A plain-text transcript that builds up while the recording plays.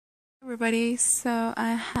Everybody, so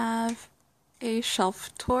I have a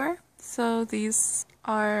shelf tour. So these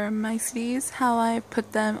are my CDs, how I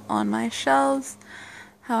put them on my shelves,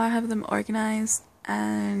 how I have them organized,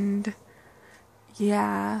 and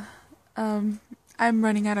yeah, I'm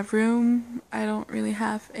running out of room. I don't really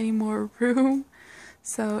have any more room,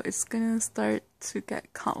 so it's gonna start to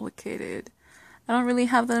get complicated. I don't really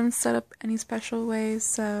have them set up any special ways,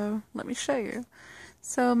 so let me show you.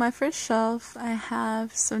 So my first shelf, I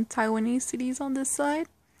have some Taiwanese CDs on this side,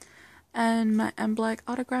 and my M Black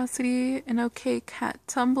autograph CD, an OK Cat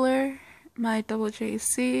tumbler, my Double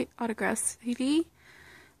JC autograph CD,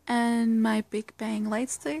 and my Big Bang light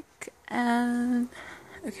stick, and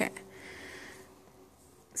okay.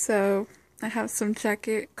 So I have some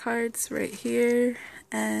jacket cards right here,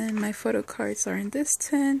 and my photo cards are in this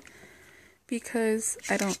tin. Because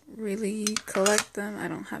I don't really collect them, I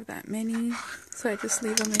don't have that many, so I just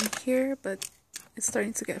leave them in here, but it's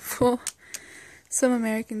starting to get full. Some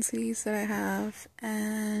American CDs that I have,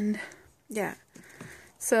 and yeah,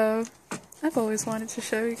 so I've always wanted to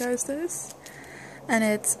show you guys this, and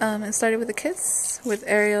it started with a kiss with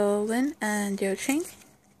Ariel Lin and Yo Ching.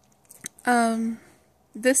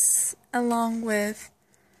 This along with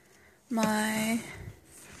my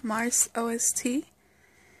Mars OST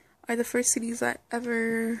are the first CDs I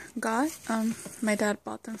ever got. My dad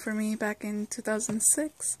bought them for me back in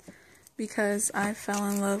 2006 because I fell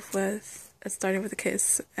in love with It Started With a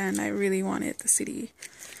Kiss and I really wanted the CD.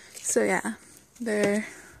 So yeah, they're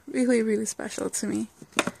really, really special to me.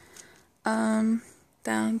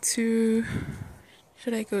 Down to,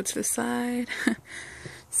 should I go to the side?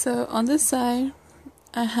 So on this side,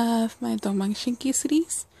 I have my Dongbang Shinki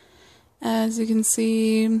CDs. As you can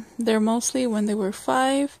see, they're mostly when they were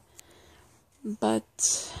 5. But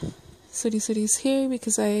CDs here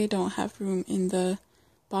because I don't have room in the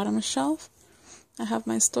bottom shelf. I have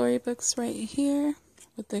my storybooks right here,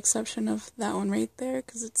 with the exception of that one right there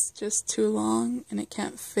because it's just too long and it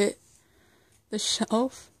can't fit the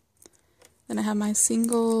shelf. Then I have my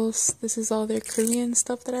singles. This is all their Korean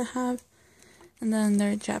stuff that I have, and then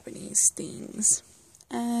their Japanese things.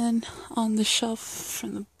 And on the shelf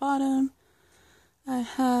from the bottom, I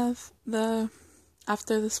have the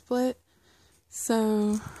After the Split.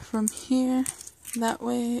 So from here, that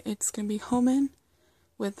way it's going to be Homen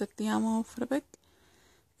with the Te Amo photobook.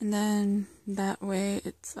 And then that way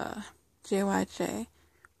it's JYJ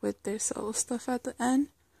with their solo stuff at the end.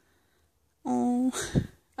 Oh,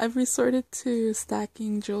 I've resorted to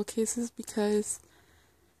stacking jewel cases because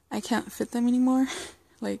I can't fit them anymore.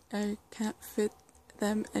 Like, I can't fit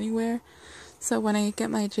them anywhere. So when I get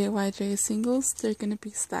my JYJ singles, they're going to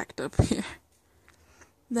be stacked up here.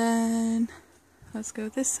 Then let's go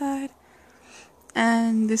this side,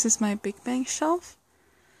 and this is my Big Bang shelf,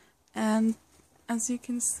 and as you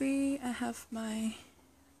can see, I have my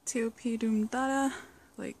TOP Doom Dada,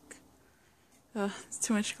 like, it's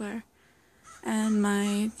too much glare, and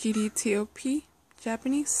my GDTOP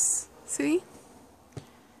Japanese CD,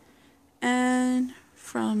 and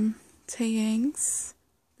from Taeyang's,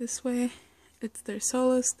 this way, it's their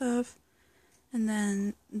solo stuff, and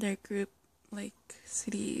then their group, like,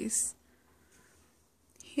 CDs.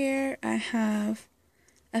 Here I have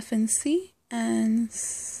FNC and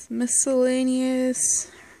miscellaneous,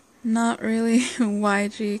 not really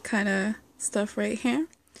YG kind of stuff right here.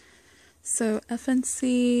 So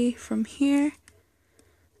FNC from here,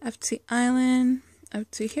 FT Island up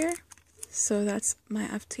to here. So that's my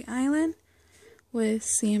FT Island with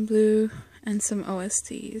CN Blue and some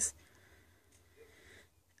OSTs.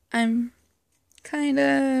 I'm kind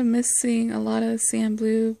of missing a lot of CN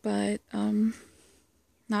Blue, but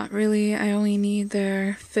not really. I only need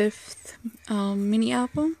their 5th mini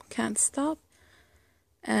album, Can't Stop,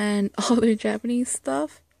 and all their Japanese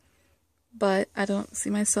stuff. But I don't see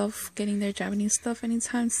myself getting their Japanese stuff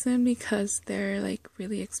anytime soon because they're like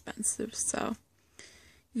really expensive. So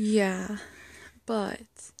yeah,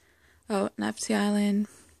 but oh, and FT Island,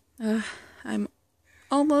 I'm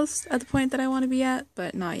almost at the point that I want to be at,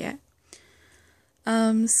 but not yet.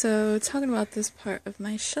 So talking about this part of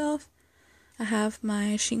my shelf, I have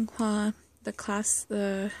my Xinhua, the classic,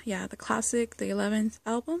 the 11th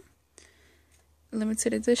album,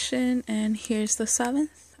 limited edition, and here's the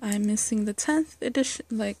 7th. I'm missing the 10th edition,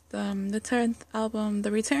 like the 10th album,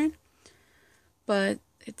 The Return, but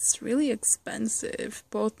it's really expensive.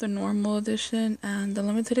 Both the normal edition and the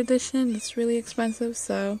limited edition, it's really expensive,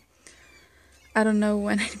 so I don't know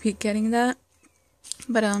when I'd be getting that.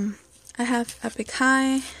 But I have Epic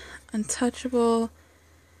High, Untouchable.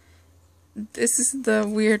 This is the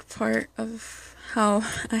weird part of how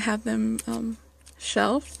I have them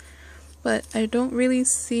shelved. but I don't really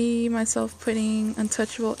see myself putting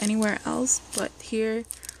Untouchable anywhere else but here.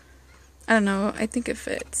 I don't know, I think it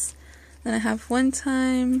fits. Then I have One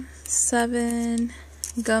Time, 7,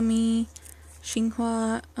 Gummy,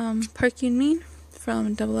 Xinhua, Park Yoon-min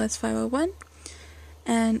from SS501.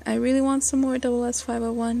 And I really want some more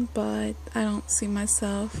SS501, but I don't see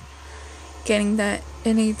myself getting that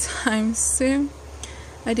anytime soon.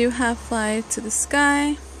 I do have Fly to the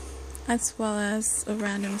Sky, as well as a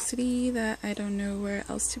random city that I don't know where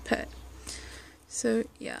else to put. So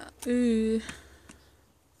yeah, ooh.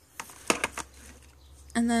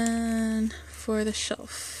 And then for the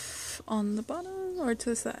shelf on the bottom or to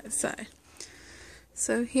the side.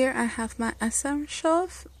 So here I have my SM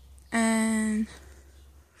shelf, and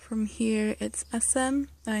from here it's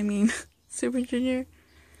Super Junior,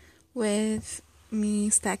 with me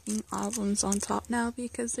stacking albums on top now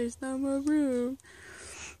because there's no more room.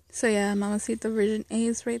 So yeah, Mamacita Version A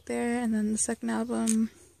is right there, and then the second album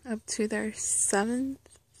up to their 7th.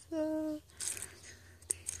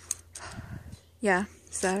 Yeah,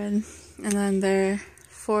 7. And then their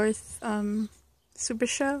 4th super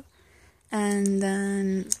show. And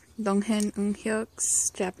then Donghae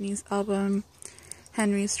Eunhyuk's Japanese album,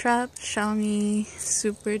 Henry's Trap, Xiaomi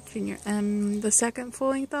Super Junior M, the second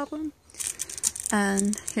full-length album.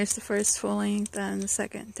 And here's the first full-length and the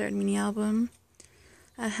second, third mini album.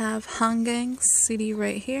 I have Hangang's CD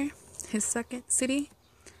right here, his second CD.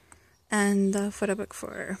 And the photo book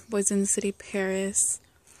for Boys in the City Paris.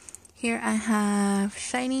 Here I have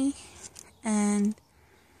Shiny and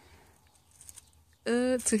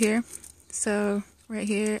to here. So right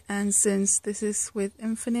here, and since this is with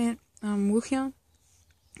Infinite Woohyun,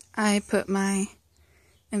 I put my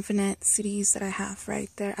Infinite CDs that I have right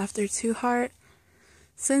there after Two Heart.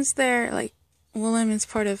 Since they're like, Willem is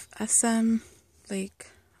part of SM,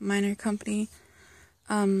 like minor company,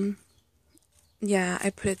 yeah, I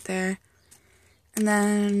put it there. And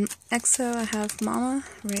then EXO, I have Mama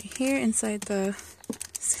right here inside the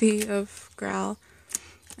city of Growl.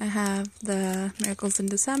 I have the Miracles in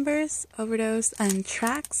Decembers, Overdose, and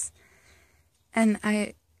Tracks. And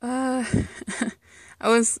I I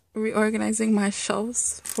was reorganizing my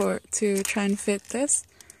shelves to try and fit this.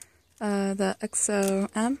 The EXO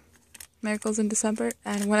M, Miracles in December,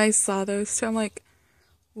 and when I saw those two, I'm like,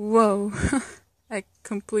 whoa, I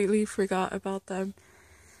completely forgot about them.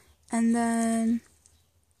 And then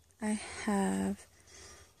I have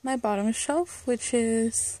my bottom shelf, which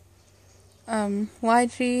is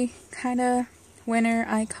YG kind of winter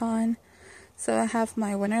icon. So I have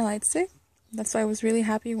my winter light stick. That's why I was really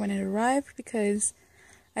happy when it arrived, because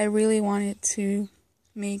I really wanted to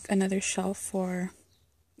make another shelf for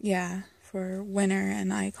winter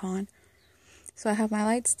and icon. So I have my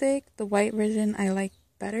light stick. The white version I like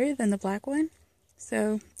better than the black one.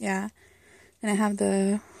 So yeah. And I have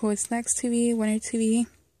the What's Next TV, Winter TV,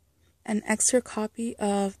 an extra copy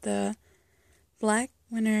of the Black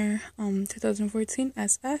Winter 2014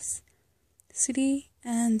 SS CD,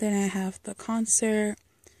 and then I have the concert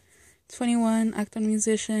 21 Acton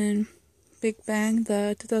Musician Big Bang,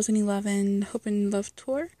 the 2011 Hope and Love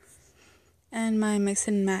Tour, and my Mix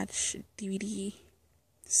and Match DVD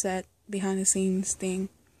set behind the scenes thing.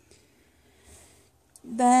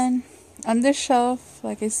 Then on this shelf,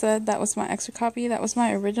 like I said, that was my extra copy. That was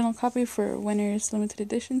my original copy for Winter's Limited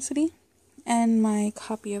Edition CD. And my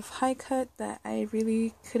copy of High Cut that I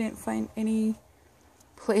really couldn't find any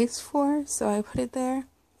place for, so I put it there.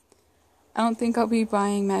 I don't think I'll be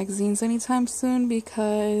buying magazines anytime soon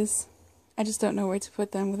because I just don't know where to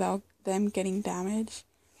put them without them getting damaged.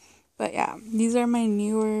 But yeah, these are my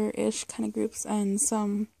newer-ish kind of groups, and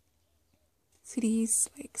some CDs,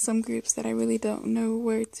 like some groups that I really don't know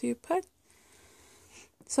where to put.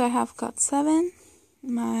 So I have GOT7,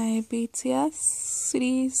 my BTS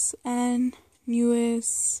CDs, and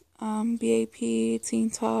newest BAP, Teen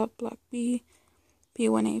Top, Block B,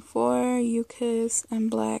 B1A4, UKISS, and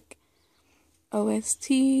Black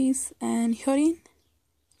OSTs, and Hyorin,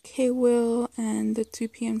 K-Will, and the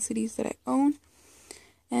 2PM CDs that I own.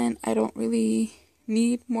 And I don't really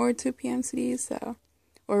need more 2PM CDs,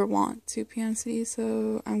 or want 2PM CDs,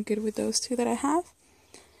 so I'm good with those two that I have.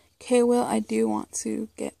 K-Will I do want to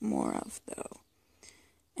get more of though,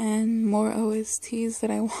 and more OSTs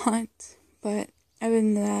that I want, but other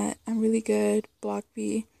than that, I'm really good. Block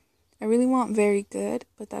B, I really want Very Good,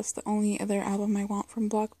 but that's the only other album I want from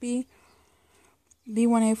Block B.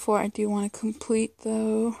 B1A4 I do want to complete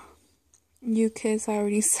though. UKISS I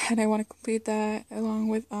already said I want to complete that along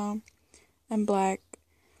with and Black.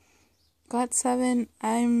 GOT7,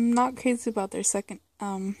 I'm not crazy about their second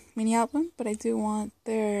mini album, but I do want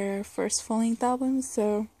their first full-length album,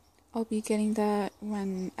 so I'll be getting that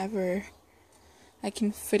whenever I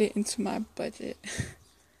can fit it into my budget.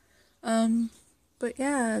 But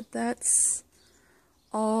yeah, that's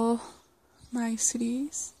all my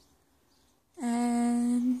cities.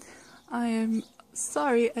 And I am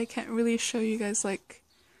sorry I can't really show you guys like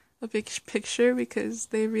a big picture because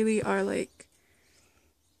they really are like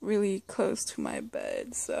really close to my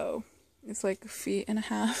bed, so it's like 1.5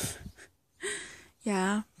 feet.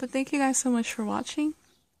 Yeah, but thank you guys so much for watching.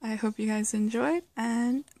 I hope you guys enjoyed,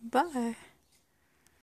 and bye.